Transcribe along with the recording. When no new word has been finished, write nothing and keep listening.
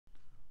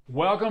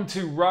Welcome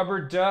to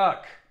Rubber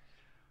Duck.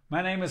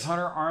 My name is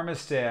Hunter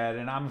Armistead,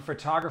 and I'm a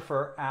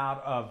photographer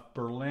out of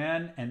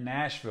Berlin and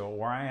Nashville,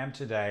 where I am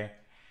today.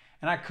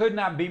 And I could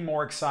not be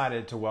more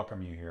excited to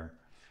welcome you here.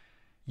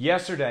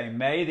 Yesterday,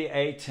 May the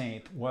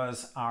 18th,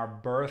 was our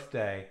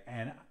birthday,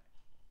 and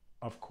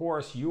of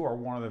course, you are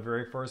one of the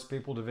very first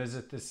people to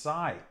visit this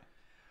site.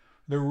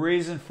 The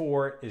reason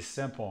for it is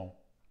simple.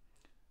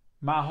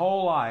 My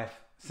whole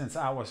life,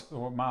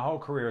 my whole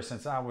career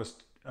since I was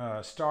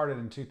started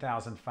in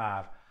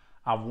 2005,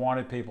 I've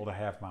wanted people to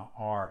have my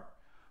art,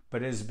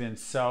 but it has been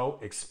so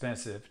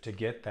expensive to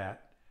get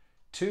that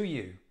to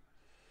you.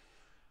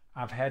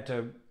 I've had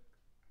to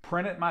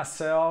print it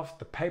myself.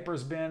 The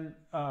paper's been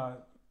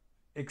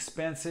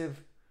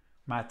expensive.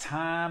 My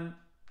time,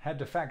 had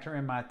to factor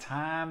in my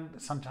time.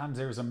 Sometimes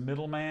there's a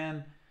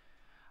middleman.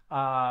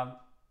 The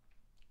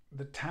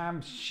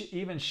time,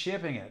 even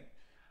shipping it,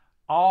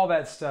 all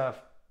that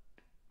stuff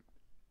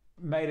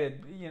made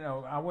it,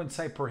 I wouldn't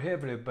say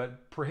prohibitive,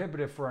 but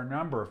prohibitive for a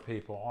number of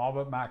people, all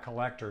but my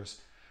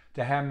collectors,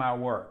 to have my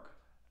work.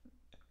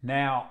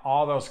 Now,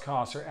 all those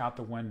costs are out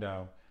the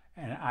window,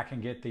 and I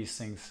can get these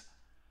things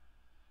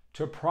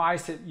to a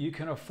price that you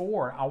can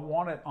afford. I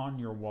want it on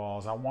your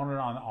walls. I want it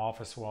on the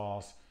office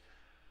walls.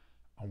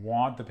 I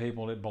want the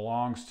people it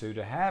belongs to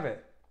have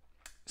it.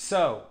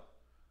 So,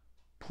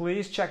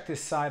 please check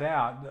this site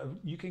out.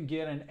 You can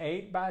get an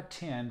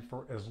 8x10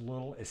 for as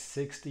little as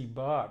 60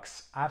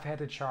 bucks. I've had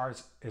to charge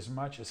as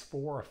much as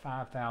 $4,000 or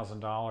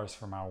 $5,000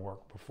 for my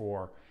work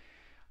before.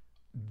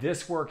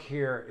 This work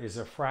here is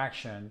a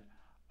fraction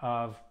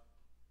of,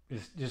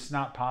 it's just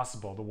not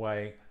possible the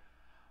way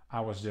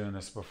I was doing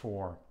this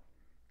before.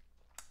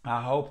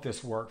 I hope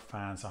this work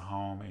finds a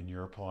home in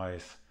your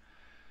place.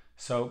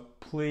 So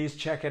please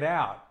check it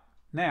out.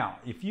 Now,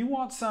 if you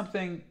want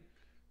something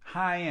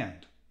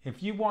high-end,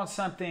 if you want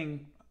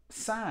something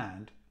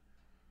signed,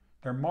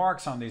 there are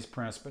marks on these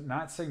prints, but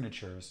not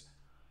signatures.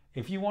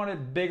 If you want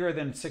it bigger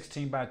than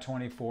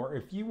 16x24,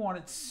 if you want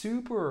it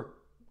super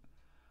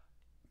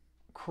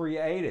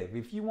creative,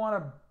 if you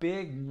want a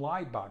big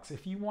light box,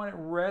 if you want it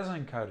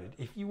resin coated,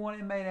 if you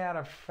want it made out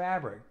of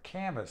fabric,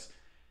 canvas,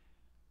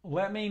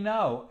 let me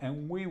know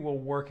and we will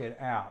work it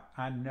out.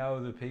 I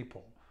know the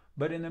people.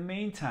 But in the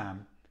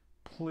meantime,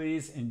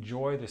 please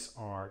enjoy this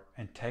art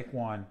and take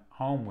one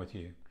home with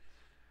you.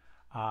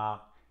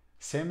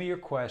 Send me your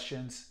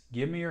questions,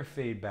 give me your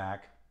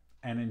feedback,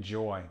 and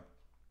enjoy.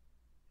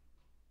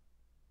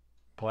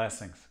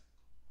 Blessings.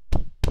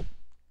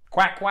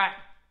 Quack, quack.